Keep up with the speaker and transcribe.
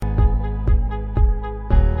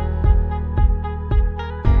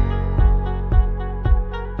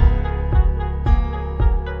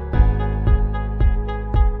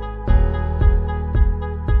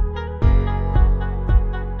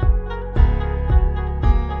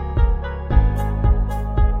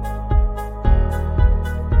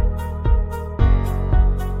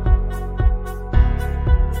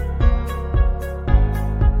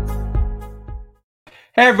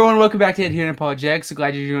Hey everyone, welcome back to Adherent Apologetics. So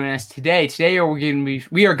glad you're joining us today. Today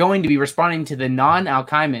we are going to be responding to the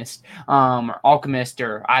non-alchemist, or alchemist,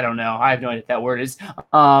 or I don't know. I have no idea what that word is.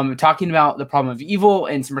 Talking about the problem of evil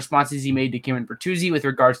and some responses he made to Cameron Bertuzzi with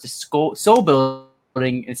regards to soul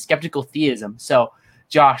building and skeptical theism. So,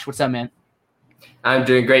 Josh, what's up, man? I'm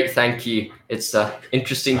doing great, thank you. It's an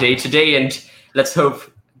interesting day today, and let's hope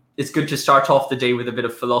it's good to start off the day with a bit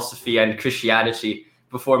of philosophy and Christianity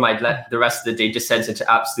before the rest of the day descends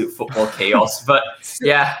into absolute football chaos. But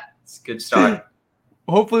yeah, it's a good start.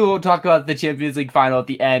 Hopefully we'll talk about the Champions League final at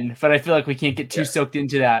the end, but I feel like we can't get too soaked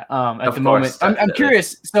into that at the moment. I'm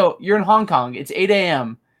curious. So you're in Hong Kong. It's 8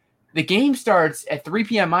 a.m. The game starts at 3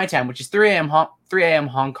 p.m. my time, which is 3 a.m.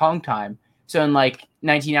 Hong Kong time. So in like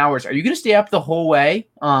 19 hours, are you going to stay up the whole way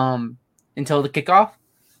until the kickoff?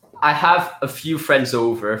 I have a few friends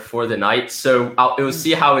over for the night, so we'll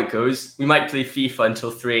see how it goes. We might play FIFA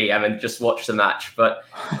until 3 a.m. and just watch the match. But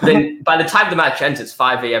then by the time the match ends, it's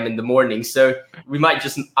 5 a.m. in the morning. So we might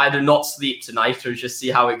just either not sleep tonight or just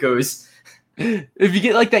see how it goes. If you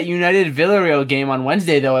get like that United Villarreal game on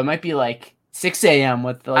Wednesday, though, it might be like 6 a.m.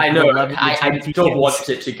 with like I know. I don't want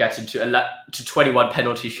it to get into 21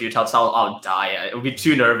 penalty shootouts. I'll die. It'll be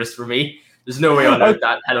too nervous for me. There's no way on earth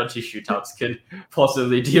that penalty shootouts could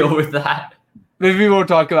possibly deal with that. Maybe we'll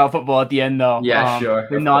talk about football at the end, though. Yeah, sure.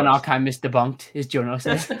 The non-alchemist debunked, as Jono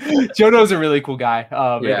says. Jono's a really cool guy.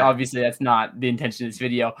 And obviously, that's not the intention of this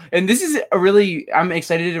video. And this is I'm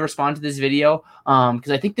excited to respond to this video because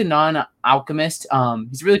I think the non-alchemist,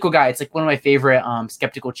 he's a really cool guy. It's like one of my favorite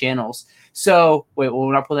skeptical channels. So, wait, we'll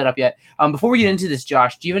not pull that up yet. Before we get into this,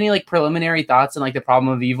 Josh, do you have any like preliminary thoughts on like the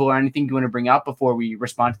problem of evil or anything you want to bring up before we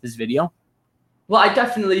respond to this video? Well, I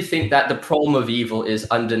definitely think that the problem of evil is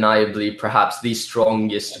undeniably perhaps the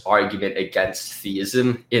strongest argument against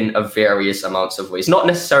theism in a various amounts of ways. Not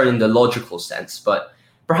necessarily in the logical sense, but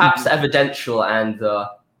perhaps the evidential and the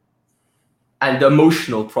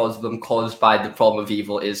emotional problem caused by the problem of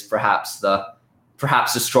evil is perhaps the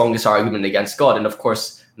strongest argument against God. And of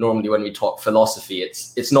course, normally when we talk philosophy,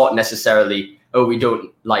 it's not necessarily, we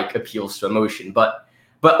don't like appeals to emotion, but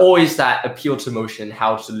always that appeal to emotion,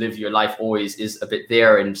 how to live your life always is a bit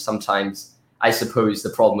there. And sometimes I suppose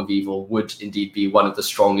the problem of evil would indeed be one of the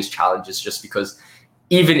strongest challenges, just because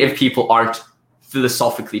even if people aren't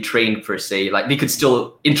philosophically trained per se, like they could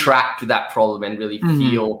still interact with that problem and really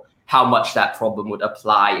feel how much that problem would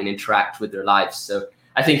apply and interact with their lives. So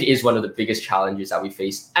I think it is one of the biggest challenges that we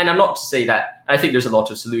face. And I'm not to say that, I think there's a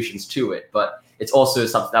lot of solutions to it, but it's also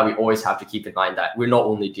something that we always have to keep in mind, that we're not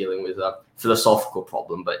only dealing with a philosophical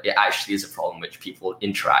problem, but it actually is a problem which people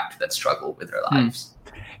interact with and struggle with their lives.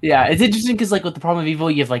 Yeah, it's interesting because like with the problem of evil,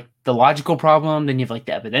 you have like the logical problem, then you have like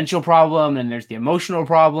the evidential problem, and there's the emotional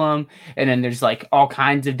problem, and then there's like all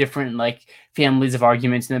kinds of different like families of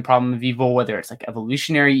arguments in the problem of evil, whether it's like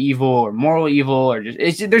evolutionary evil or moral evil or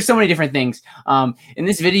there's so many different things. In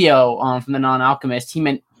this video from the non-alchemist, he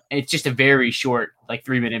meant it's just a very short, like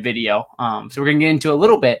 3-minute video. So we're gonna get into a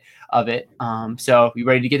little bit of it. So you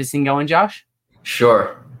ready to get this thing going, Josh?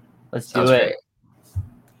 Sure. Let's do it.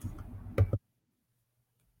 Great.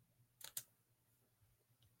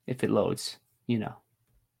 If it loads, you know.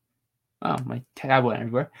 Oh, my tab went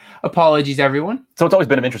everywhere. Apologies, everyone. So it's always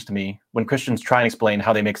been of interest to me when Christians try and explain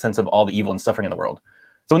how they make sense of all the evil and suffering in the world.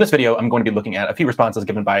 So in this video, I'm going to be looking at a few responses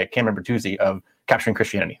given by Cameron Bertuzzi of Capturing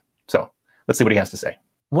Christianity. So let's see what he has to say.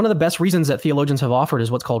 One of the best reasons that theologians have offered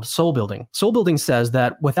is what's called soul building. Soul building says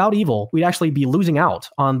that without evil, we'd actually be losing out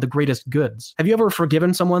on the greatest goods. Have you ever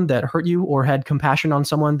forgiven someone that hurt you or had compassion on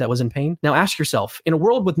someone that was in pain? Now ask yourself, in a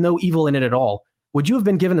world with no evil in it at all, would you have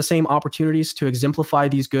been given the same opportunities to exemplify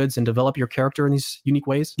these goods and develop your character in these unique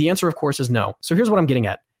ways? The answer, of course, is no. So here's what I'm getting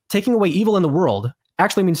at. Taking away evil in the world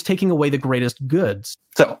actually means taking away the greatest goods.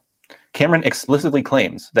 So Cameron explicitly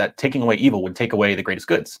claims that taking away evil would take away the greatest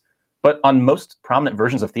goods. But on most prominent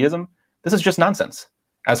versions of theism, this is just nonsense.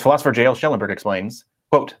 As philosopher J.L. Schellenberg explains,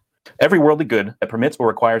 quote, "Every worldly good that permits or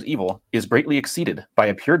requires evil is greatly exceeded by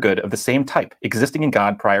a pure good of the same type existing in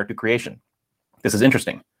God prior to creation." This is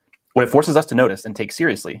interesting. What it forces us to notice and take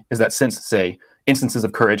seriously is that since, say, instances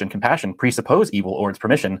of courage and compassion presuppose evil or its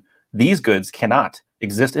permission, these goods cannot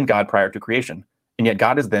exist in God prior to creation, and yet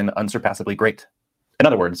God is then unsurpassably great. In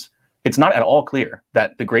other words, it's not at all clear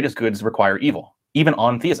that the greatest goods require evil, even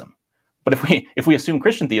on theism. But if we assume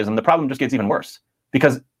Christian theism, the problem just gets even worse.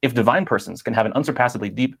 Because if divine persons can have an unsurpassably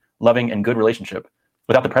deep, loving, and good relationship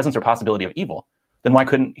without the presence or possibility of evil, then why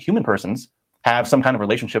couldn't human persons have some kind of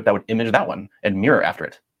relationship that would image that one and mirror after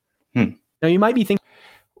it? Now you might be thinking,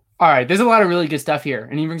 All right, there's a lot of really good stuff here,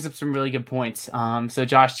 and he brings up some really good points. So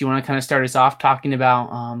Josh, do you want to kind of start us off talking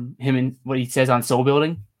about him and what he says on soul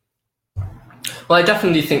building? Well, I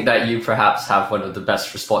definitely think that you perhaps have one of the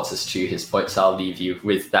best responses to his points. I'll leave you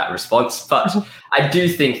with that response. But I do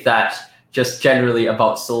think that just generally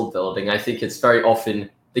about soul building, I think it's very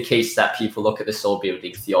often the case that people look at the soul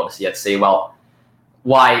building theology and say, well,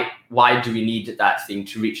 why do we need that thing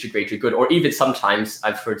to reach the greater good? Or even sometimes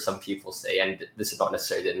I've heard some people say, and this is not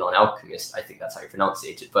necessarily the non-alchemist, I think that's how you pronounce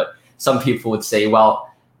it, but some people would say,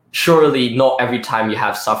 well, surely not every time you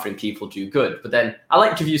have suffering, people do good. But then I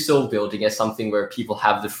like to view soul building as something where people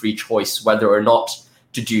have the free choice whether or not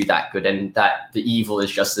to do that good, and that the evil is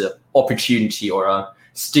just an opportunity or a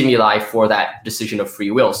stimuli for that decision of free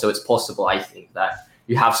will. So it's possible, I think, that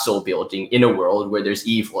you have soul building in a world where there's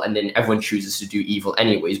evil, and then everyone chooses to do evil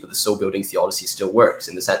anyways, but the soul building theology still works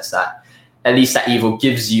in the sense that at least that evil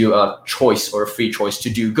gives you a choice or a free choice to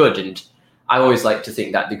do good. And I always like to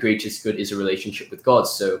think that the greatest good is a relationship with God.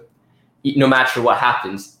 So no matter what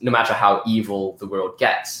happens, no matter how evil the world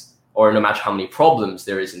gets, or no matter how many problems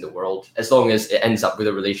there is in the world, as long as it ends up with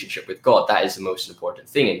a relationship with God, that is the most important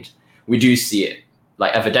thing. And we do see it,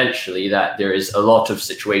 like evidentially, that there is a lot of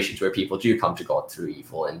situations where people do come to God through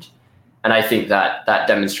evil. And I think that that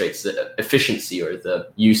demonstrates the efficiency or the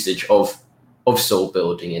usage of soul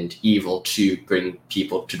building and evil to bring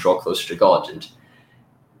people to draw closer to God.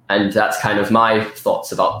 And that's kind of my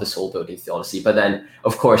thoughts about the soul building theology. But then,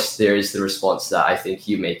 of course, there is the response that I think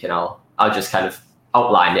you make, and I'll just kind of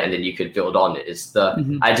outline it and then you could build on it, is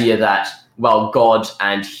the idea that, well, God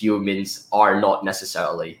and humans are not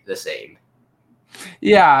necessarily the same.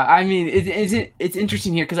 Yeah, I mean, it's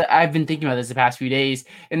interesting here because I've been thinking about this the past few days.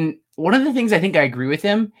 And one of the things I think I agree with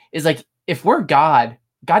him is, like, if we're God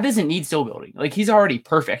doesn't need soul building. Like, he's already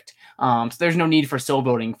perfect. So there's no need for soul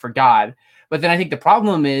building for God. But then I think the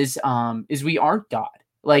problem is we aren't God.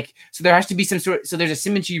 Like, so there has to be some sort. So there's a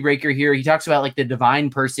symmetry breaker here. He talks about like the divine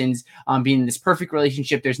persons being in this perfect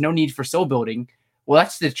relationship. There's no need for soul building. Well,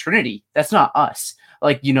 that's the Trinity. That's not us.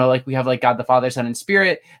 Like, you know, like we have like God the Father, Son, and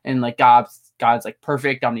Spirit, and like God's like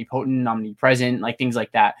perfect, omnipotent, omnipresent, like things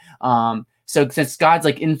like that. So since God's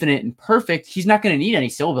like infinite and perfect, he's not going to need any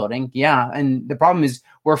soul building. Yeah. And the problem is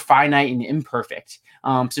we're finite and imperfect.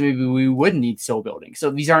 So maybe we would need soul building.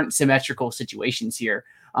 So these aren't symmetrical situations here.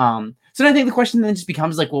 So I think the question then just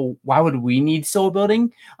becomes like, well, why would we need soul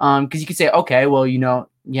building? Because you could say, okay, well, you know,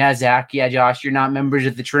 yeah, Zach, yeah, Josh, you're not members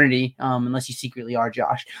of the Trinity, unless you secretly are,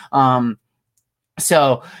 Josh.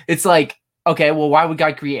 So it's like, okay, well, why would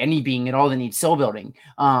God create any being at all that needs soul building?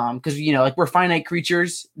 Because, you know, like we're finite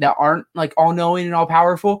creatures that aren't like all knowing and all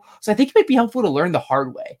powerful. So I think it might be helpful to learn the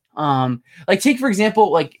hard way. Like take, for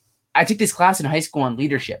example, like I took this class in high school on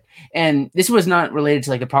leadership, and this was not related to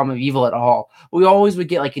like the problem of evil at all. We always would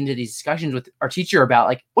get like into these discussions with our teacher about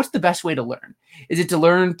like, what's the best way to learn? Is it to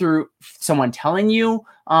learn through someone telling you,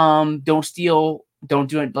 don't steal, don't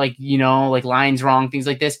do it, like, you know, like lines wrong, things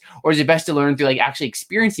like this? Or is it best to learn through like actually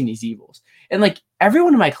experiencing these evils? And like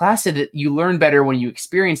everyone in my class said that you learn better when you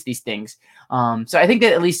experience these things. So I think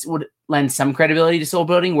that at least would lend some credibility to soul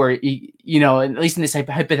building, where, you know, at least in this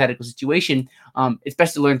hypothetical situation, it's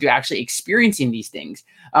best to learn through actually experiencing these things.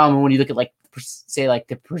 When you look at like, say like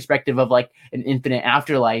the perspective of like an infinite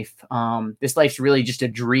afterlife, this life's really just a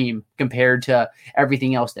dream compared to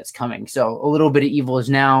everything else that's coming. So a little bit of evil is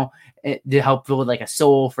now to help build like a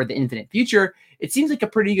soul for the infinite future. It seems like a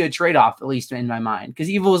pretty good trade-off, at least in my mind, because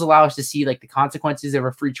evil is allow us to see like the consequences of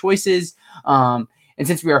our free choices. And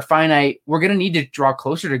since we are finite, we're going to need to draw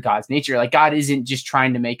closer to God's nature. Like God isn't just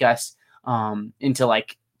trying to make us into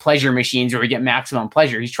like pleasure machines where we get maximum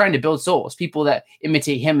pleasure. He's trying to build souls, people that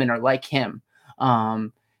imitate him and are like him.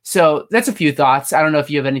 So that's a few thoughts. I don't know if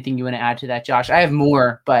you have anything you want to add to that, Josh. I have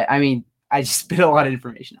more, but I mean, I just spit a lot of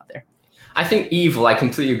information out there. I think evil, I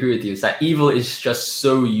completely agree with you, is that evil is just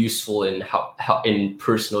so useful in how in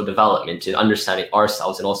personal development, in understanding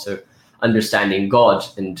ourselves and also understanding God.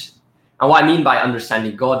 And what I mean by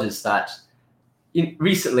understanding God is that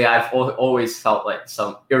recently I've always felt like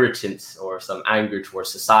some irritants or some anger towards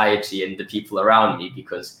society and the people around me,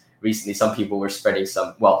 because recently some people were spreading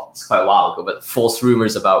some, well, it's quite a while ago, but false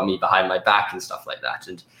rumors about me behind my back and stuff like that.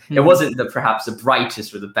 And it wasn't perhaps the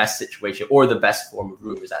brightest or the best situation or the best form of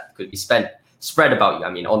rumors that could be spread about you.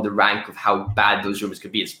 I mean, on the rank of how bad those rumors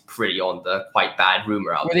could be, it's pretty on the quite bad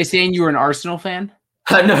rumor out there. Were they saying you were an Arsenal fan?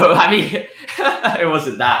 No, I mean, it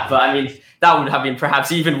wasn't that, but I mean, that would have been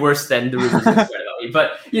perhaps even worse than the rumors that spread about me.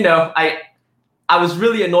 But, you know, I was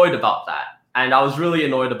really annoyed about that. And I was really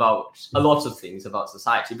annoyed about a lot of things about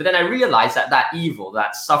society. But then I realized that evil,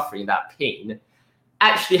 that suffering, that pain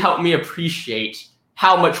actually helped me appreciate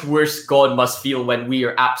how much worse God must feel when we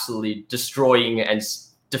are absolutely destroying and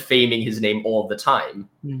defaming his name all the time,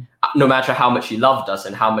 no matter how much he loved us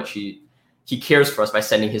and how much he cares for us by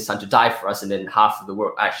sending his son to die for us. And then half of the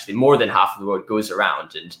world, actually more than half of the world, goes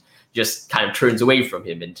around and just kind of turns away from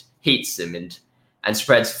him and hates him and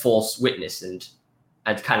spreads false witness and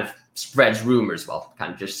kind of spreads rumors,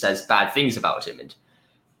 kind of just says bad things about him.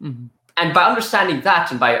 And by understanding that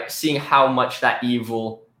and by seeing how much that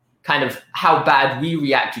evil, kind of how bad we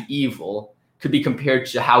react to evil could be compared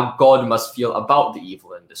to how God must feel about the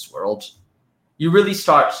evil in this world, you really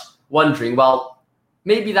start wondering, well,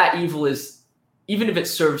 maybe that evil is, even if it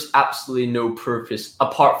serves absolutely no purpose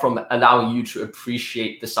apart from allowing you to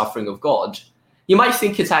appreciate the suffering of God, you might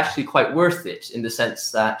think it's actually quite worth it, in the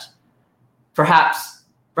sense that perhaps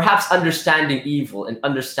understanding evil and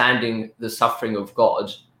understanding the suffering of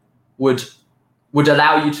God would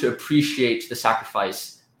allow you to appreciate the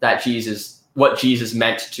sacrifice that what Jesus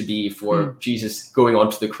meant to be for Jesus going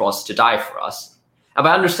onto the cross to die for us. And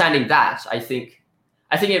by understanding that, I think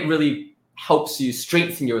it really helps you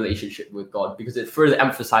strengthen your relationship with God, because it further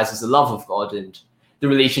emphasizes the love of God and the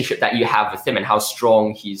relationship that you have with him and how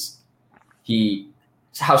strong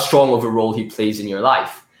how strong of a role he plays in your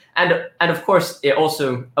life. And of course, it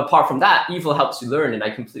also, apart from that, evil helps you learn, and I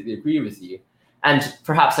completely agree with you. And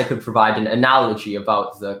perhaps I could provide an analogy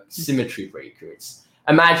about the symmetry breakers.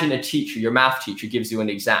 Imagine a teacher, your math teacher, gives you an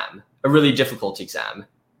exam, a really difficult exam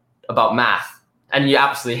about math, and you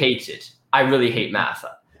absolutely hate it. I really hate math.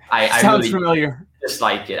 I Sounds really familiar.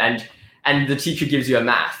 dislike it. And the teacher gives you a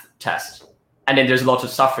math test, and then there's a lot of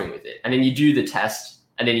suffering with it. And then you do the test,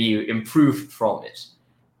 and then you improve from it.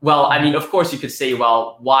 Well, I mean, of course you could say,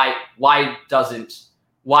 well, why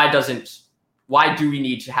do we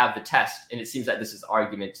need to have the test? And it seems like this is the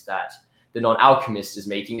argument that the non-alchemist is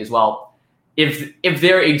making as well. If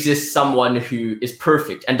there exists someone who is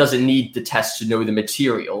perfect and doesn't need the test to know the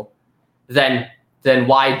material, then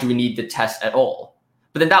why do we need the test at all?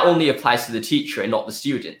 But then that only applies to the teacher and not the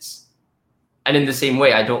students. And in the same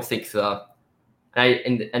way, I don't think the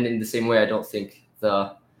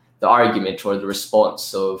argument or the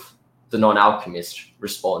response of the non-alchemist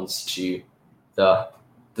responds to the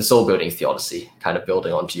soul building theodicy, kind of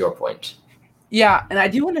building onto your point. Yeah, and I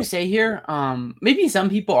do want to say here, maybe some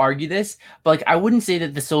people argue this, but like I wouldn't say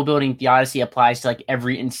that the soul building theodicy applies to like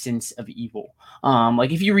every instance of evil.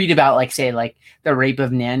 Like if you read about like say like the rape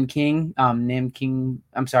of Nanking,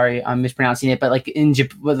 I'm sorry, I'm mispronouncing it, but like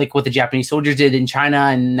like what the Japanese soldiers did in China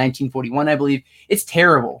in 1941, I believe, it's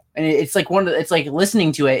terrible, and it's like it's like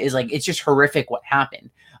listening to it is like it's just horrific what happened.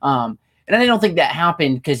 And I don't think that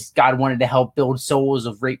happened because God wanted to help build souls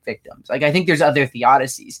of rape victims. Like I think there's other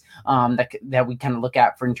theodicies that we kind of look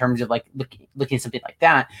at for in terms of like looking at something like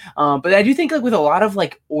that. But I do think like with a lot of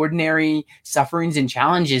like ordinary sufferings and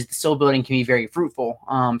challenges, the soul building can be very fruitful.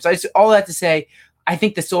 So all that to say, I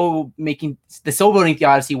think the soul building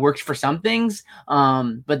theodicy works for some things,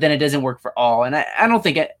 but then it doesn't work for all. And I don't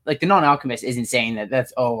think like the non-alchemist isn't saying that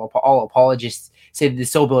that's all apologists say the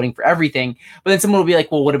soul building for everything. But then someone will be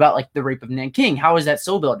like, well, what about like the rape of Nanking? How is that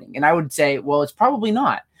soul building? And I would say, well, it's probably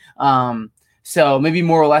not. So maybe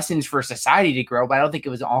moral lessons for society to grow, but I don't think it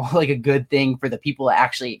was all like a good thing for the people that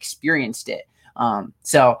actually experienced it.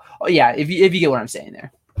 Yeah, if you get what I'm saying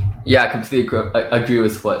there. Yeah, I completely agree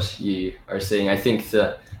with what you are saying. I think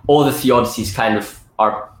all the theodicies kind of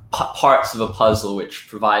are parts of a puzzle which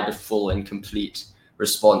provide a full and complete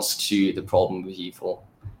response to the problem of evil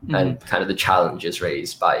and kind of the challenges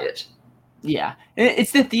raised by it. Yeah,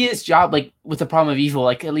 it's the theist's job, like with the problem of evil,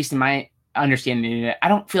 like at least in my understanding, I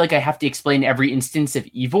don't feel like I have to explain every instance of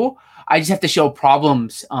evil. I just have to show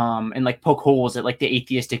problems and like poke holes at like the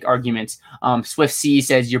atheistic arguments. Swift C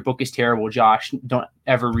says your book is terrible, Josh. Don't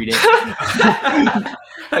ever read it.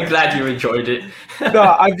 I'm glad you enjoyed it.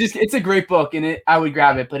 No, it's a great book, and I would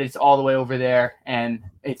grab it, but it's all the way over there and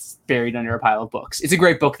it's buried under a pile of books. It's a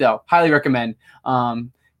great book though. Highly recommend.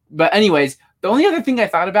 But anyways, the only other thing I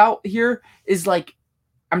thought about here is like,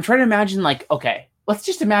 I'm trying to imagine like, okay, let's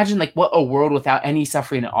just imagine like what a world without any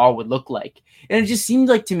suffering at all would look like. And it just seemed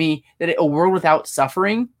like to me that a world without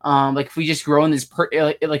suffering, like if we just grow in this,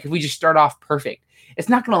 like if we just start off perfect, it's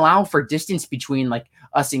not going to allow for distance between like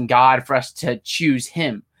us and God for us to choose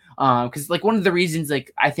him. Because like one of the reasons,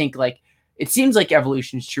 like I think like it seems like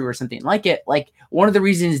evolution is true or something like it. Like one of the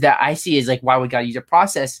reasons that I see is like why we got to use a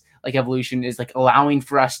process like evolution is like allowing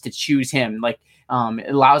for us to choose him. Like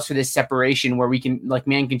it allows for this separation where we can like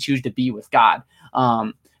man can choose to be with God.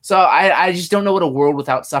 So I just don't know what a world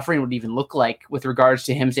without suffering would even look like with regards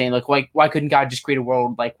to him saying, like, why couldn't God just create a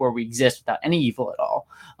world like where we exist without any evil at all?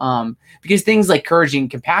 Because things like courage and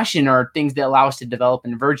compassion are things that allow us to develop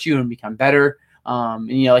in virtue and become better. And,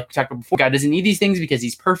 you know, like we talked about before, God doesn't need these things because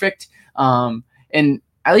he's perfect. And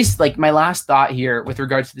at least like my last thought here with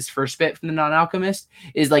regards to this first bit from the non-alchemist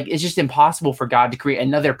is like, it's just impossible for God to create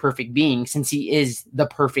another perfect being since he is the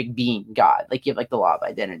perfect being God. Like you have like the law of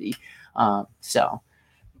identity. So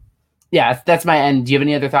yeah, that's my end. Do you have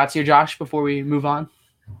any other thoughts here, Josh, before we move on?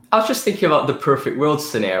 I was just thinking about the perfect world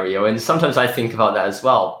scenario, and sometimes I think about that as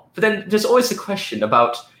well. But then there's always the question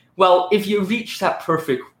about, well, if you reach that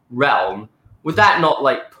perfect realm, would that not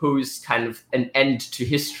like pose kind of an end to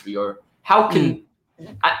history? Or how can,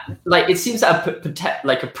 like, it seems that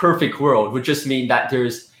a perfect world would just mean that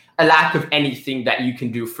there's a lack of anything that you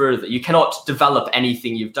can do further. You cannot develop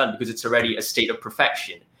anything you've done because it's already a state of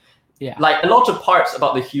perfection. Yeah. Like a lot of parts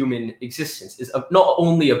about the human existence is not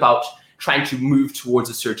only about trying to move towards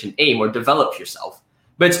a certain aim or develop yourself,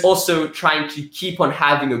 but it's also trying to keep on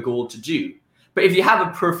having a goal to do. But if you have a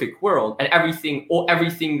perfect world and everything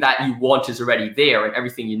that you want is already there and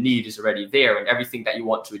everything you need is already there and everything that you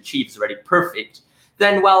want to achieve is already perfect,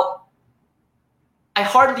 then, well, I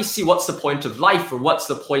hardly see what's the point of life or what's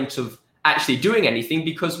the point of actually doing anything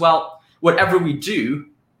because, well, whatever we do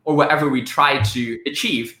or whatever we try to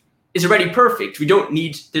achieve is already perfect. We don't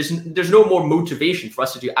need, there's no more motivation for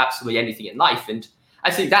us to do absolutely anything in life. And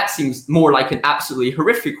I think that seems more like an absolutely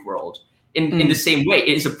horrific world. In the same way, it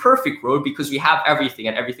is a perfect world because we have everything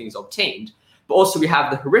and everything is obtained. But also we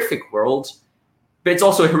have the horrific world, but it's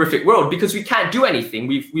also a horrific world because we can't do anything.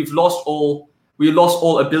 We've lost all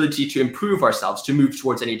ability to improve ourselves, to move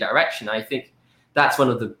towards any direction. I think that's one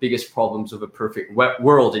of the biggest problems of a perfect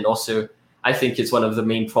world. And also, I think it's one of the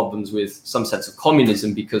main problems with some sense of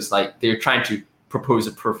communism because like they're trying to propose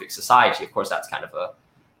a perfect society. Of course, that's kind of a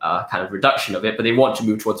kind of reduction of it, but they want to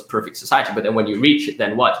move towards a perfect society. But then when you reach it,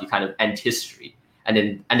 then what? You kind of end history, and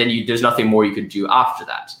then there's nothing more you can do after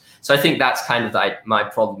that. So I think that's kind of my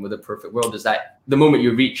problem with a perfect world is that the moment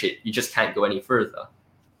you reach it, you just can't go any further.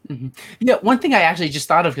 Mm-hmm. You know, one thing I actually just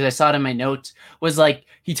thought of because I saw it in my notes was like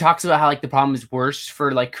he talks about how like the problem is worse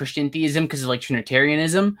for like Christian theism because of like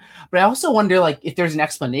Trinitarianism, but I also wonder like if there's an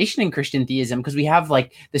explanation in Christian theism because we have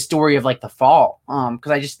like the story of like the fall.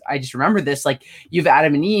 Because I just remember this, like you have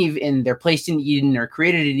Adam and Eve and they're placed in Eden or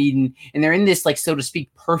created in Eden and they're in this like so to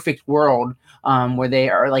speak perfect world where they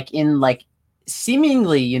are like in like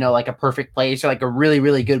seemingly, you know, like a perfect place or like a really,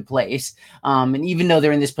 really good place. And even though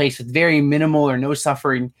they're in this place with very minimal or no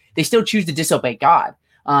suffering, they still choose to disobey God.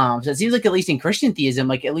 So it seems like at least in Christian theism,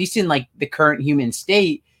 like at least in like the current human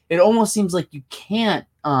state, it almost seems like you can't,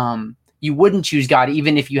 you wouldn't choose God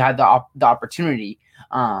even if you had the opportunity.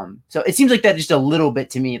 So it seems like that just a little bit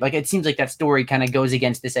to me. Like it seems like that story kind of goes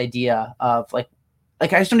against this idea of like I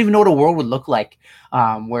just don't even know what a world would look like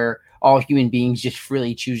where all human beings just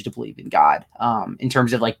freely choose to believe in God in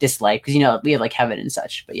terms of like this life. Because, you know, we have like heaven and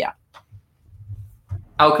such, but yeah.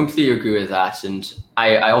 I'll completely agree with that. And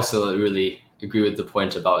I also really agree with the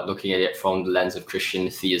point about looking at it from the lens of Christian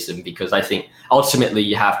theism, because I think ultimately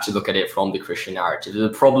you have to look at it from the Christian narrative. The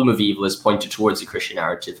problem of evil is pointed towards the Christian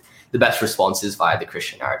narrative. The best response is via the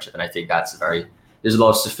Christian narrative. And I think there's a lot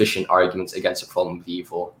of sufficient arguments against the problem of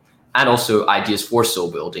evil and also ideas for soul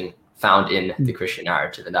building found in the Christian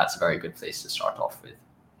narrative, and that's a very good place to start off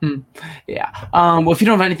with. Yeah. Well, if you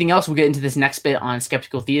don't have anything else, we'll get into this next bit on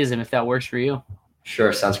skeptical theism, if that works for you.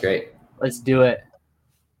 Sure, sounds great. Let's do it.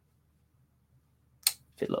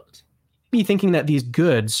 If it loads. Be thinking that these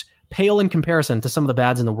goods pale in comparison to some of the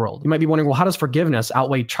bads in the world. You might be wondering, well, how does forgiveness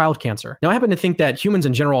outweigh child cancer? Now, I happen to think that humans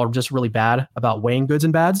in general are just really bad about weighing goods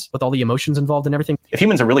and bads with all the emotions involved and everything. If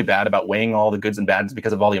humans are really bad about weighing all the goods and bads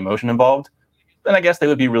because of all the emotion involved, then I guess they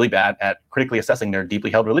would be really bad at critically assessing their deeply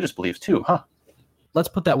held religious beliefs too, huh? Let's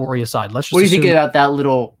put that worry aside. Let's just what do you think about that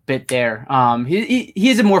little bit there? He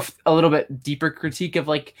has a little bit deeper critique of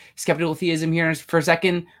like skeptical theism here for a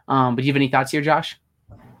second. But do you have any thoughts here, Josh?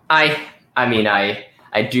 I mean, I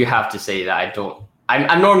do have to say that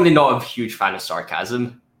I'm normally not a huge fan of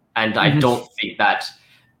sarcasm, and I don't think that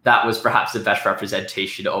was perhaps the best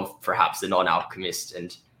representation of perhaps the non-alchemist.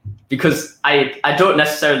 And because I don't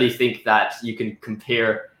necessarily think that you can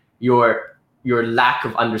compare your lack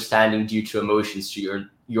of understanding due to emotions to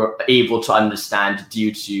you're able to understand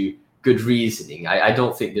due to good reasoning. I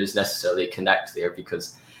don't think there's necessarily a connect there,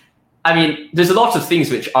 because I mean, there's a lot of things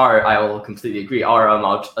which I will completely agree, are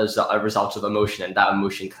as a result of emotion, and that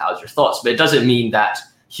emotion clouds your thoughts. But it doesn't mean that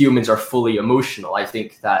humans are fully emotional. I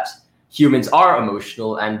think that humans are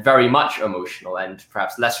emotional and very much emotional and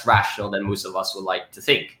perhaps less rational than most of us would like to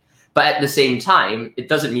think. But at the same time, it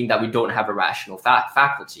doesn't mean that we don't have a rational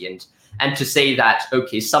faculty. And to say that,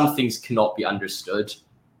 okay, some things cannot be understood,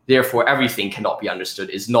 therefore everything cannot be understood,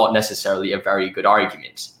 is not necessarily a very good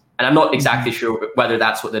argument. And I'm not exactly sure whether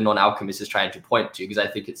that's what the non-alchemist is trying to point to, because I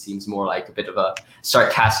think it seems more like a bit of a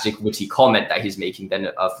sarcastic, witty comment that he's making than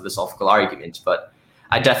a philosophical argument. But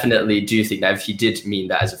I definitely do think that if he did mean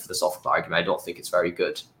that as a philosophical argument, I don't think it's very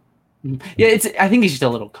good. Yeah, I think it's just a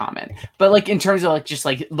little comment. But like in terms of like just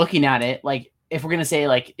like looking at it, like if we're gonna say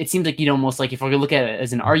like it seems like you'd almost like if we're gonna look at it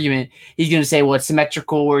as an argument, he's gonna say, well, it's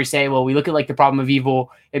symmetrical, where we say, well, we look at like the problem of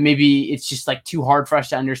evil, and maybe it's just like too hard for us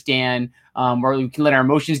to understand, or we can let our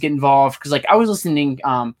emotions get involved. Because like I was listening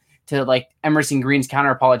to like Emerson Green's Counter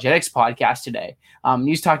Apologetics podcast today. He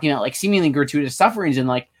was talking about like seemingly gratuitous sufferings, and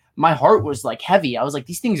like my heart was like heavy. I was like,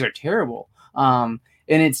 these things are terrible.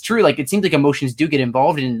 And it's true. Like, it seems like emotions do get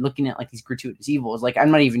involved in looking at like these gratuitous evils. Like,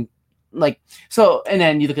 I'm not even like, so, and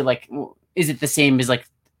then you look at like, is it the same as like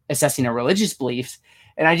assessing our religious beliefs?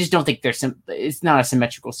 And I just don't think it's not a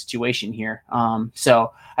symmetrical situation here.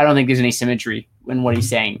 So I don't think there's any symmetry in what he's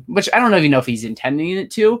saying, which I don't even know if he's intending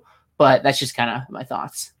it to, but that's just kind of my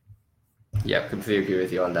thoughts. Yeah, completely agree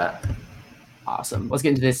with you on that. Awesome. Let's get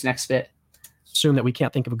into this next bit. Assume that we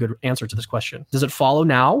can't think of a good answer to this question. Does it follow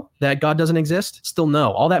now that God doesn't exist? Still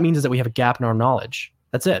no. All that means is that we have a gap in our knowledge.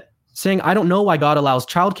 That's it. Saying, I don't know why God allows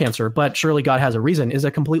child cancer, but surely God has a reason, is a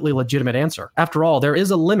completely legitimate answer. After all, there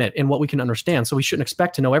is a limit in what we can understand, so we shouldn't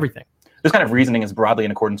expect to know everything. This kind of reasoning is broadly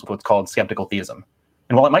in accordance with what's called skeptical theism.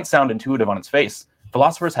 And while it might sound intuitive on its face,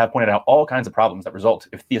 philosophers have pointed out all kinds of problems that result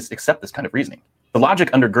if theists accept this kind of reasoning. The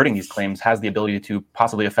logic undergirding these claims has the ability to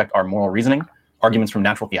possibly affect our moral reasoning, arguments from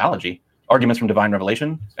natural theology, arguments from divine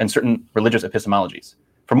revelation, and certain religious epistemologies.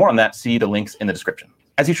 For more on that, see the links in the description.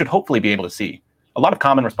 As you should hopefully be able to see, a lot of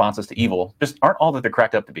common responses to evil just aren't all that they're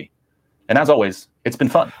cracked up to be. And as always, it's been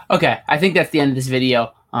fun. Okay, I think that's the end of this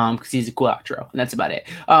video, because he's a cool outro, and that's about it.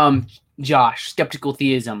 Josh, skeptical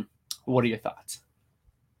theism, what are your thoughts?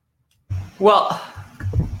 Well,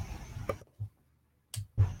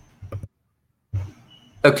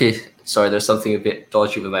 okay, sorry, there's something a bit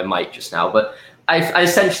dodgy with my mic just now, but I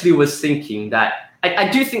essentially was thinking that I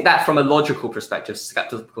do think that from a logical perspective,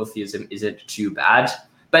 skeptical theism isn't too bad.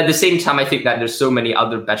 But at the same time, I think that there's so many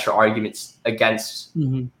other better arguments against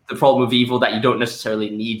the problem of evil that you don't necessarily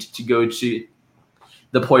need to go to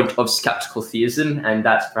the point of skeptical theism. And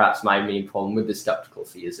that's perhaps my main problem with the skeptical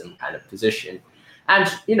theism kind of position. And,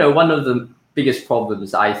 you know, one of the biggest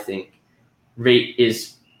problems I think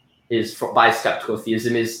is by skeptical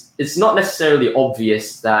theism is it's not necessarily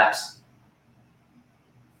obvious that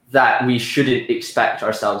we shouldn't expect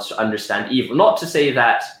ourselves to understand evil. Not to say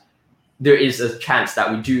that there is a chance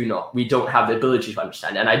that we don't have the ability to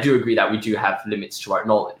understand. And I do agree that we do have limits to our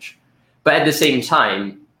knowledge. But at the same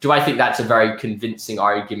time, do I think that's a very convincing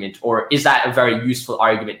argument, or is that a very useful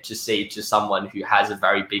argument to say to someone who has a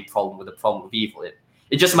very big problem with the problem of evil?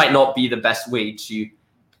 It just might not be the best way to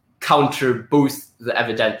counter both the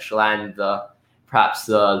evidential and perhaps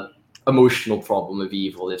the emotional problem of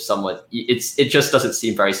evil. If someone, it just doesn't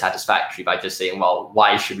seem very satisfactory by just saying, well,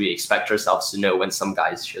 why should we expect ourselves to know when some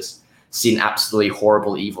guy's just seen absolutely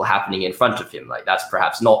horrible evil happening in front of him? Like, that's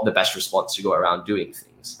perhaps not the best response to go around doing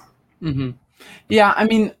things. Mm-hmm. Yeah, I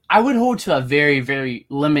mean, I would hold to a very, very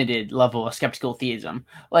limited level of skeptical theism.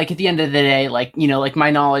 Like, at the end of the day, like, you know, like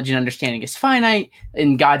my knowledge and understanding is finite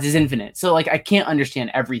and God's is infinite. So, like, I can't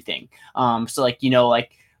understand everything. So, like, you know,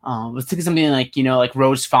 like, let's take something like, you know, like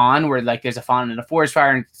Rose Fawn, where like there's a fawn in a forest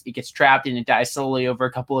fire and it gets trapped and it dies slowly over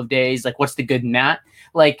a couple of days. Like, what's the good in that?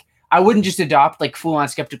 Like, I wouldn't just adopt like full-on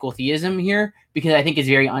skeptical theism here, because I think it's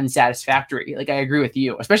very unsatisfactory. Like, I agree with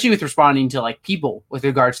you, especially with responding to like people with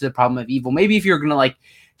regards to the problem of evil. Maybe if you're going to like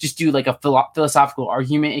just do like a philosophical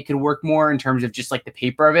argument, it could work more in terms of just like the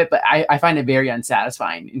paper of it. But I find it very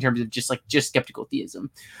unsatisfying in terms of just skeptical theism.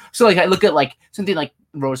 So like I look at like something like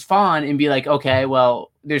Rose Fawn and be like, okay,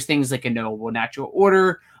 well, there's things like a knowable natural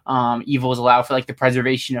order. Evil is allowed for like the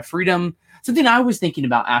preservation of freedom. Something I was thinking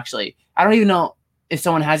about, actually, I don't even know if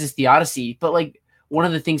someone has this theodicy, but like one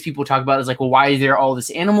of the things people talk about is like, well, why is there all this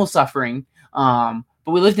animal suffering? But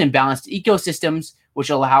we lived in balanced ecosystems, which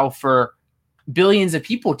allow for billions of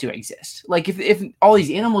people to exist. Like if all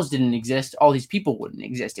these animals didn't exist, all these people wouldn't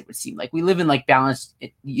exist. It would seem like we live in like balanced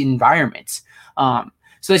environments.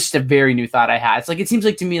 So that's just a very new thought I had. It's like, it seems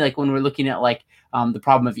like to me, like when we're looking at like the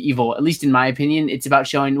problem of evil, at least in my opinion, it's about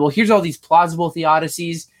showing, well, here's all these plausible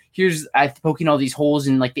theodicies. Here's poking all these holes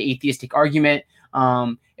in like the atheistic argument.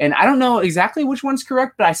 And I don't know exactly which one's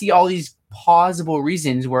correct, but I see all these plausible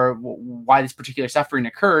reasons why this particular suffering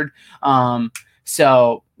occurred.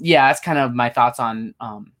 So yeah, that's kind of my thoughts on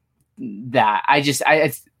that.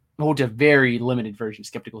 I hold a very limited version of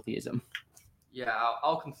skeptical theism. Yeah,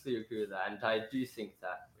 I'll completely agree with that, and I do think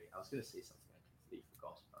that. Wait, I was going to say something I completely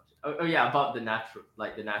forgot about it. Oh yeah, about the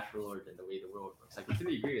natural order and the way the world works. I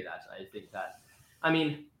completely agree with that. I think that, I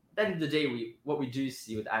mean, at the end of the day, what we do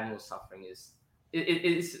see with animal suffering is it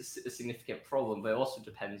is a significant problem, but it also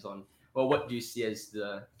depends on, well, what do you see as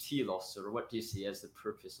the telos, or what do you see as the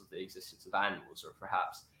purpose of the existence of animals, or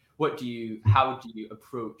perhaps how do you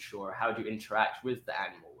approach, or how do you interact with the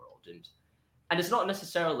animal world? And it's not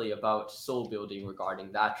necessarily about soul building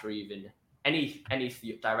regarding that, or even any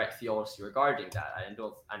direct theology regarding that.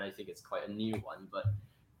 And I think it's quite a new one, but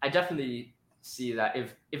I definitely see that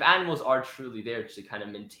if animals are truly there to kind of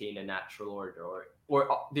maintain a natural order, or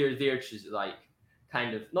they're there to like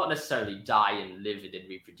kind of not necessarily die and live and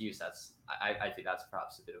reproduce, I think that's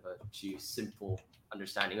perhaps a bit of a too simple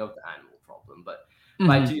understanding of the animal problem. But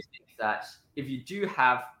I do think that if you do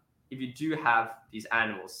have these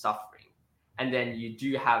animals suffering, and then you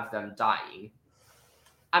do have them dying,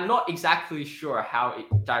 I'm not exactly sure how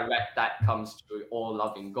direct that comes to an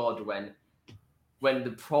all-loving God when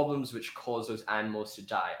the problems which cause those animals to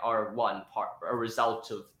die are a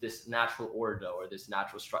result of this natural order or this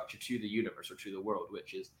natural structure to the universe or to the world,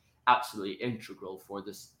 which is absolutely integral for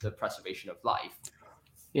the preservation of life.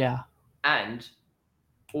 Yeah.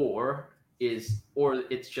 Or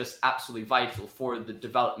it's just absolutely vital for the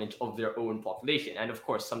development of their own population. And of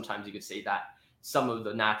course, sometimes you could say that some of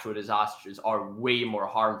the natural disasters are way more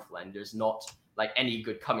harmful and there's not like any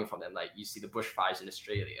good coming from them. Like you see the bushfires in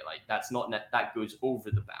Australia, like that goes over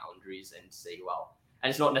the boundaries and say, well, and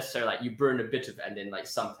it's not necessarily like you burn a bit of it and then like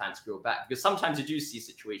some plants grow back, because sometimes you do see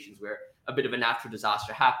situations where a bit of a natural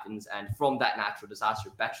disaster happens, and from that natural disaster,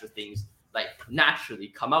 better things like naturally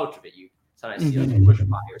come out of it. You sometimes see like a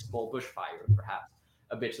bushfire, a small bushfire, or perhaps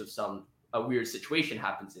a bit of a weird situation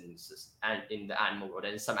happens in the animal world,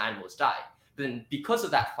 and some animals die. But then because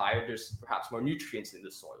of that fire, there's perhaps more nutrients in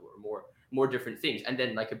the soil, or more different things, and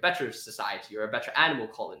then like a better society or a better animal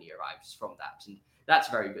colony arrives from that, and that's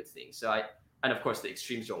a very good thing. So and of course the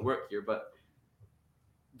extremes don't work here, but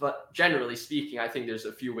generally speaking, I think there's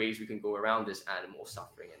a few ways we can go around this animal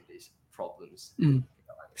suffering and these problems.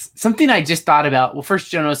 Something I just thought about. Well,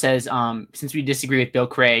 first, Jono says, since we disagree with Bill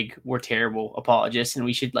Craig, we're terrible apologists and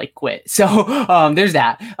we should like quit. So there's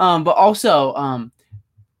that. But also,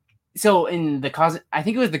 so in I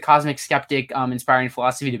think it was the Cosmic Skeptic Inspiring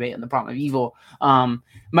Philosophy debate on the problem of evil,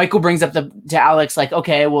 Michael brings up to Alex, like,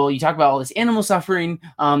 okay, well, you talk about all this animal suffering,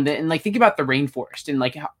 and like think about the rainforest and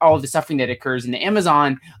like all of the suffering that occurs in the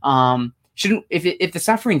Amazon. Shouldn't, if the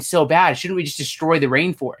suffering's so bad, shouldn't we just destroy the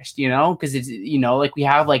rainforest? You know, because it's, you know, like we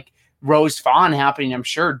have like rose fawn happening, I'm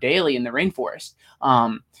sure, daily in the rainforest.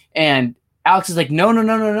 And Alex is like,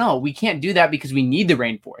 no, we can't do that because we need the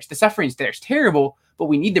rainforest. The suffering's there, it's terrible, but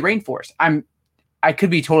we need the rainforest. I could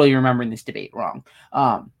be totally remembering this debate wrong.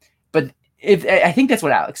 But I think that's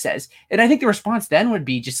what Alex says. And I think the response then would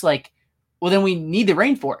be just like, well, then we need the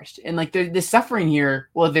rainforest. And like the suffering here,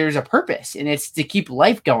 well, there's a purpose, and it's to keep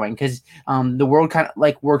life going, because the world kind of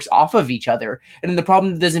like works off of each other. And then the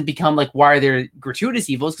problem doesn't become like, why are there gratuitous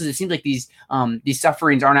evils? Because it seems like these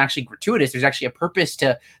sufferings aren't actually gratuitous. There's actually a purpose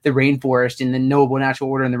to the rainforest, and the noble natural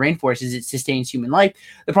order in the rainforest is it sustains human life.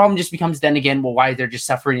 The problem just becomes then again, well, why is there just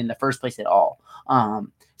suffering in the first place at all?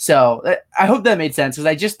 So I hope that made sense, because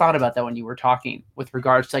I just thought about that when you were talking with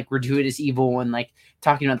regards to like gratuitous evil and like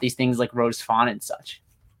talking about these things like rose fawn and such.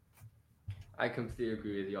 I completely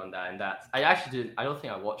agree with you on that. And that I don't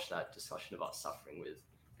think I watched that discussion about suffering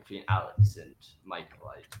between Alex and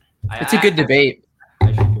Michael. It's a good debate. I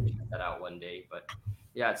should go check that out one day. But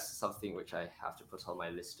yeah, it's something which I have to put on my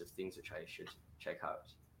list of things which I should check out.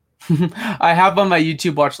 I have on my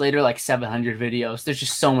YouTube watch later like 700 videos. There's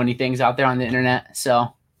just so many things out there on the internet.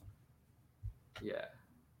 So yeah.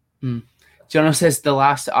 Jono says the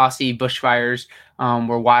last Aussie bushfires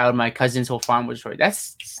were wild. My cousin's whole farm was destroyed.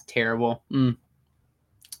 That's terrible.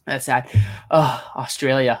 That's sad.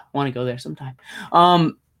 Australia. I want to go there sometime.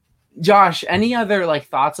 Josh, any other like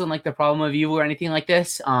thoughts on like the problem of evil or anything like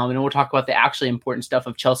this? And we'll talk about the actually important stuff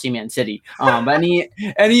of Chelsea Man City. But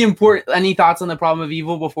any thoughts on the problem of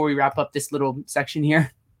evil before we wrap up this little section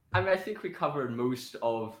here? I mean, I think we covered most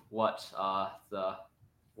of what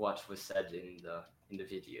was said in the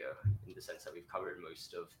video, in the sense that we've covered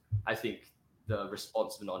most of, I think, the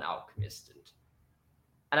response of a non-alchemist,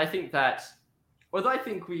 and I think that, although I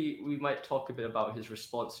think we might talk a bit about his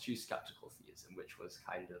response to skeptical theism, which was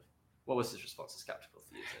kind of, what was his response to skeptical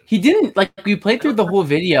theism? He didn't, like, we played through the whole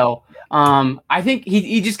video. I think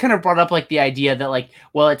he just kind of brought up like the idea that like,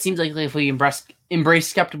 well, it seems like if we embrace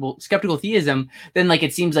skeptical theism, then like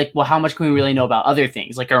it seems like, well, how much can we really know about other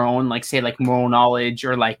things, like our own, like say like moral knowledge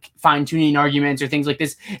or like fine tuning arguments or things like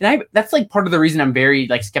this. And that's like part of the reason I'm very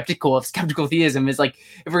like skeptical of skeptical theism is like,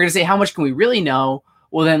 if we're gonna say how much can we really know,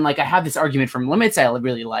 well then like I have this argument from Limits I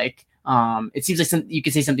really like. It seems like you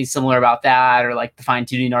could say something similar about that, or like the fine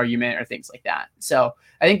tuning argument or things like that. So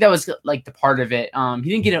I think that was like the part of it.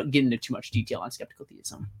 He didn't get into too much detail on skeptical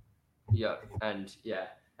theism. Yeah, and yeah,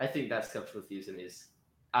 I think that skeptical theism is.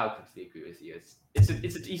 I would completely agree with you. It's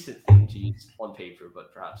a decent thing to use on paper,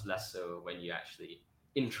 but perhaps less so when you actually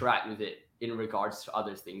interact with it in regards to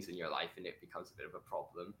other things in your life, and it becomes a bit of a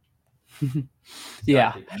problem.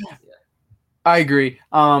 Yeah. I agree.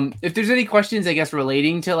 If there's any questions, I guess,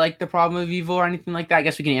 relating to like the problem of evil or anything like that, I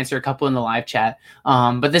guess we can answer a couple in the live chat.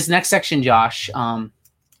 But this next section, Josh,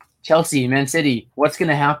 Chelsea, Man City, what's going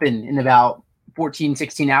to happen in about 14,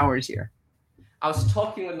 16 hours here? I was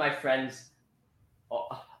talking with my friends.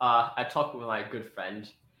 I talked with my good friend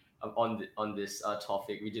on this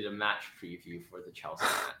topic. We did a match preview for the Chelsea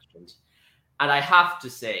match, and I have to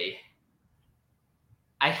say,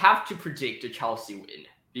 I have to predict a Chelsea win.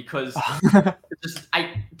 Because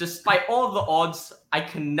despite all the odds, I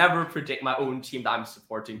can never predict my own team that I'm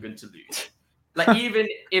supporting going to lose. Like even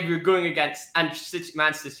if you're going against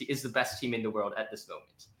Man City is the best team in the world at this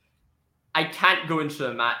moment, I can't go into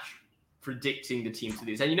a match predicting the team to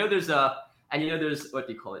lose. And there's what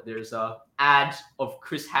do you call it? There's a ad of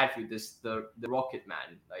Chris Hadfield, the Rocket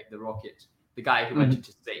Man, like the guy who went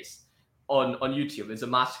into space on YouTube. There's a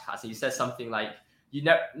masterclass, and he says something like,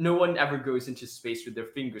 no one ever goes into space with their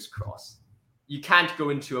fingers crossed. You can't go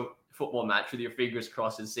into a football match with your fingers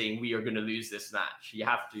crossed and saying we are going to lose this match. You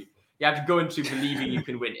have to go into believing you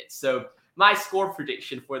can win it. So my score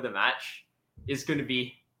prediction for the match is going to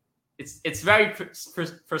be it's very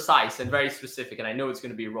precise and very specific, and I know it's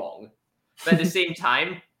going to be wrong. But at the same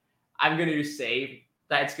time, I'm going to say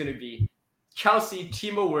that it's going to be Chelsea.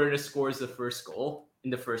 Timo Werner scores the first goal in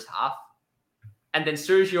the first half. And then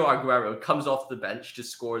Sergio Aguero comes off the bench to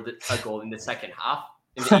score a goal in the second half,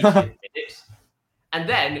 in the 80th minute. And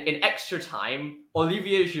then in extra time,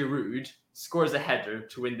 Olivier Giroud scores a header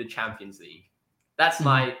to win the Champions League. That's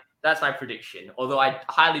my prediction, although I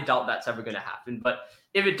highly doubt that's ever going to happen. But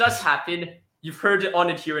if it does happen, you've heard it on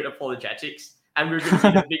it here at Apologetics, and we're going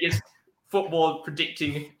to be the biggest football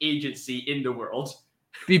predicting agency in the world.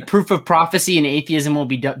 Be proof of prophecy, and atheism will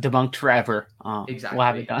be debunked forever. Exactly. We'll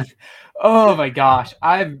have it done. Oh my gosh,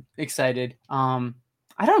 I'm excited. I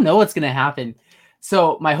don't know what's gonna happen.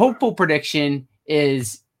 So my hopeful prediction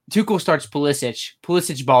is Tuchel starts Pulisic.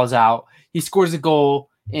 Pulisic balls out. He scores a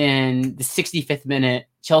goal in the 65th minute.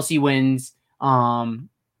 Chelsea wins. Timo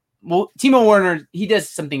Werner, he does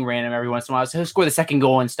something random every once in a while, so he'll score the second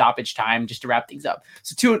goal in stoppage time just to wrap things up.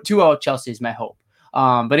 So 2-0 Chelsea is my hope.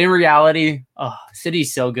 But in reality,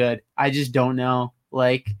 City's so good. I just don't know.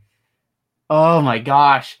 Like, oh my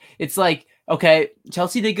gosh. It's like, okay,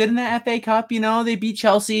 Chelsea did good in the FA Cup, they beat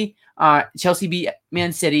Chelsea. Chelsea beat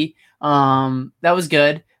Man City. That was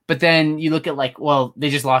good. But then you look at like, well, they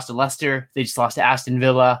just lost to Leicester. They just lost to Aston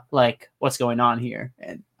Villa. Like, what's going on here?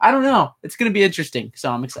 And I don't know. It's going to be interesting.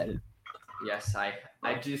 So I'm excited. Yes, I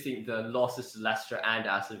do think the losses to Leicester and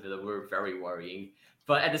Aston Villa were very worrying.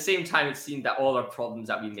 But at the same time, it seemed that all our problems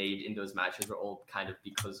that we made in those matches were all kind of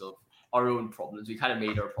because of our own problems. We kind of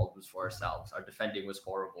made our problems for ourselves. Our defending was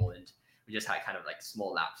horrible, and we just had kind of like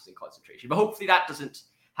small lapses in concentration. But hopefully that doesn't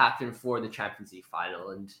happen for the Champions League final,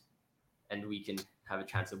 and we can have a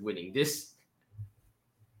chance of winning this.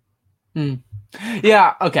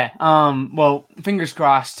 Yeah, okay. Well, fingers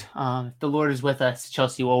crossed. If the Lord is with us,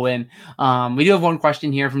 Chelsea will win. We do have one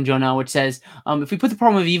question here from Jonah, which says, if we put the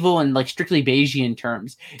problem of evil in like strictly Bayesian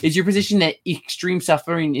terms, is your position that extreme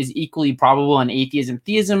suffering is equally probable in atheism,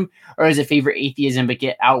 theism, or is it favor atheism but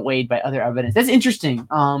get outweighed by other evidence? That's interesting.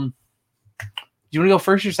 Do you want to go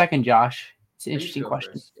first or second, Josh? It's an interesting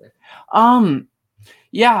question. First, yeah.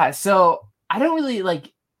 Yeah, so I don't really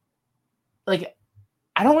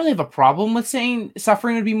I don't really have a problem with saying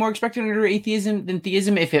suffering would be more expected under atheism than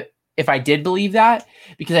theism if I did believe that,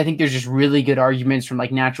 because I think there's just really good arguments from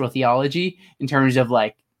like natural theology in terms of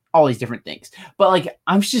like all these different things. But like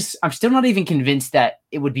I'm still not even convinced that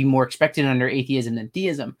it would be more expected under atheism than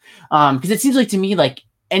theism. Because it seems like to me like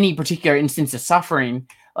any particular instance of suffering,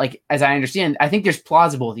 like as I understand, I think there's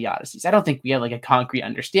plausible theodicies. I don't think we have like a concrete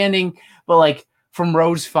understanding, but like from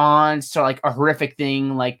Rose Fonts to like a horrific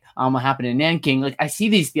thing like what happened in Nanking, like I see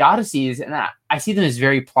these theodicies and I see them as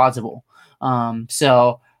very plausible.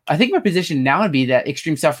 So I think my position now would be that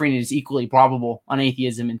extreme suffering is equally probable on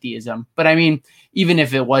atheism and theism. But I mean, even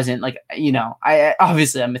if it wasn't, like, you know, I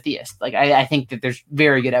obviously I'm a theist. Like, I think that there's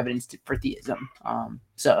very good evidence for theism.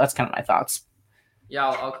 So that's kind of my thoughts. Yeah,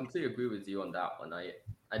 I'll completely agree with you on that one.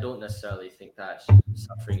 I don't necessarily think that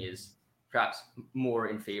suffering is perhaps more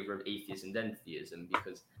in favor of atheism than theism,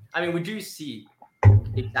 because, I mean, we do see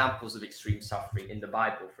examples of extreme suffering in the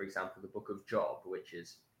Bible. For example, the book of Job, which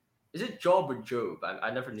is it Job or Job?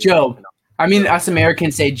 I never knew. Job. I mean, us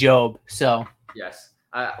Americans say Job, so. Yes.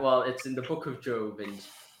 Well, it's in the book of Job,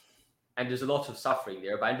 and there's a lot of suffering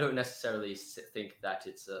there, but I don't necessarily think that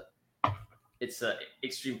it's a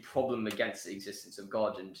extreme problem against the existence of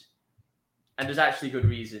God, and there's actually good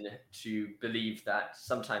reason to believe that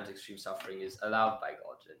sometimes extreme suffering is allowed by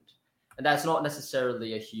God, and that's not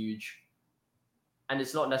necessarily a huge, and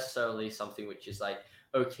it's not necessarily something which is like,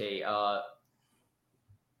 okay,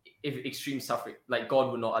 if extreme suffering, like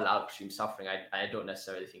God would not allow extreme suffering. I don't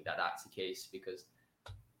necessarily think that that's the case,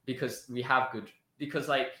 because we have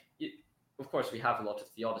of course we have a lot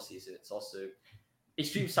of theodicies, and it's also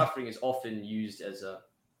extreme suffering is often used as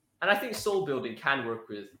and I think soul building can work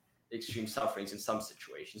with extreme sufferings in some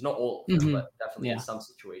situations, not all of them, but definitely in some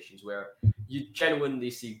situations where you genuinely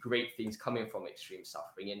see great things coming from extreme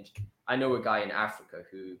suffering. And I know a guy in Africa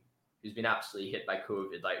who's been absolutely hit by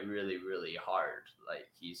COVID, like really, really hard. Like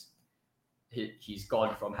he's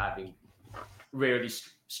gone from having rarely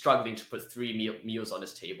struggling to put 3 meals on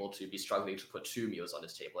his table to be struggling to put 2 meals on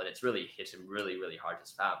his table, and it's really hit him really, really hard,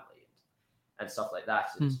 his family and stuff like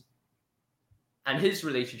that. And his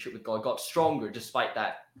relationship with God got stronger despite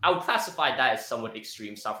that. I would classify that as somewhat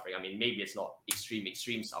extreme suffering. I mean, maybe it's not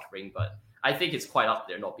extreme suffering, but I think it's quite up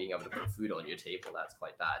there, not being able to put food on your table. That's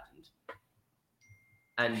quite bad.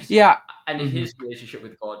 And his relationship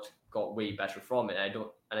with God got way better from it.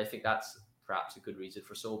 And I think that's perhaps a good reason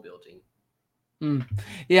for soul building.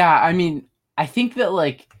 Yeah, I mean, I think that,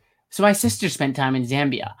 like, so my sister spent time in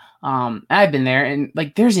Zambia. I've been there, and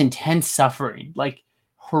like, there's intense suffering, like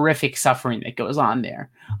horrific suffering that goes on there.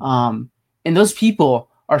 And those people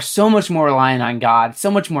are so much more reliant on God, so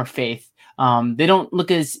much more faith. They don't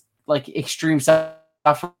look as like extreme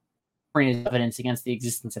suffering as evidence against the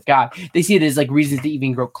existence of God. They see it as like reasons to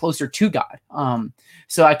even grow closer to God.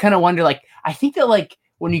 So I kind of wonder, like, I think that, like,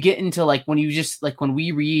 when you get into, like, when you just, like, when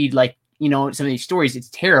we read, like, you know, some of these stories, it's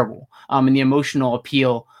terrible. And the emotional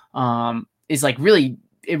appeal is like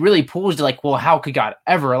it really pulls to, like, well, how could God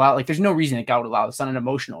ever allow, like, there's no reason that God would allow this on an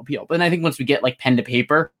emotional appeal. But then I think once we get like pen to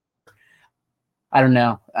paper, I don't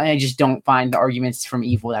know. I just don't find the arguments from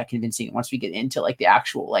evil that convincing once we get into like the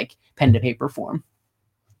actual like pen to paper form.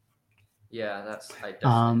 Yeah, I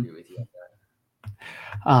definitely agree with you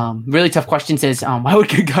on that. Really tough question says, why would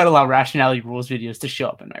God allow Rationality Rules videos to show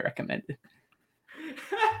up in my recommended?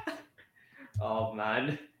 Oh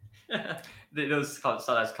man. Those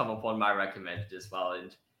sometimes come up on my recommended as well,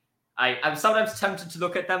 and I'm sometimes tempted to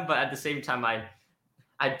look at them, but at the same time,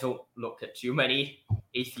 I don't look at too many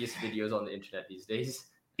atheist videos on the internet these days.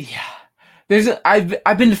 Yeah,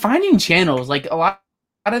 I've been finding channels, like a lot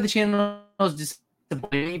of the channels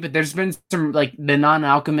disappoint me, but there's been some, like the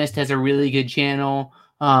Non-Alchemist has a really good channel.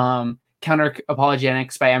 Counter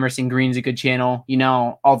Apologetics by Emerson Green's a good channel. You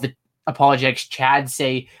know, all the apologetics Chad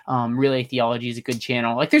say Relay Theology is a good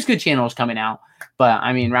channel. Like, there's good channels coming out, but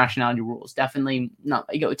I mean, Rationality Rules definitely not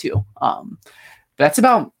my go-to. That's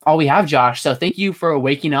about all we have, Josh. So thank you for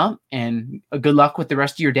waking up, and good luck with the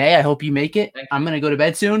rest of your day. I hope you make it. I'm gonna go to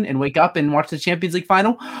bed soon and wake up and watch the Champions League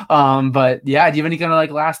final. But yeah, do you have any kind of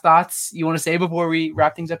like last thoughts you want to say before we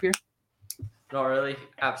wrap things up here? Not really.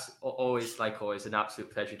 Always an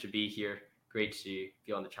absolute pleasure to be here. Great to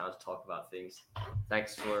be on the channel to talk about things.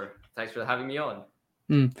 Thanks for having me on.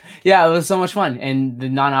 Yeah, it was so much fun. And the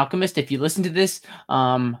Non-Alchemist, if you listen to this,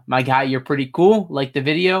 my guy, you're pretty cool. Like the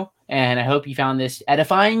video, and I hope you found this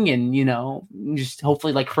edifying, and, you know, just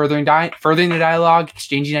hopefully like furthering the dialogue,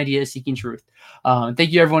 exchanging ideas, seeking truth.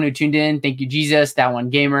 Thank you everyone who tuned in. Thank you, Jesus, That One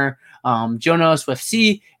Gamer, Jonas with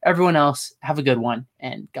C, everyone else. Have a good one,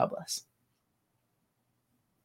 and God bless.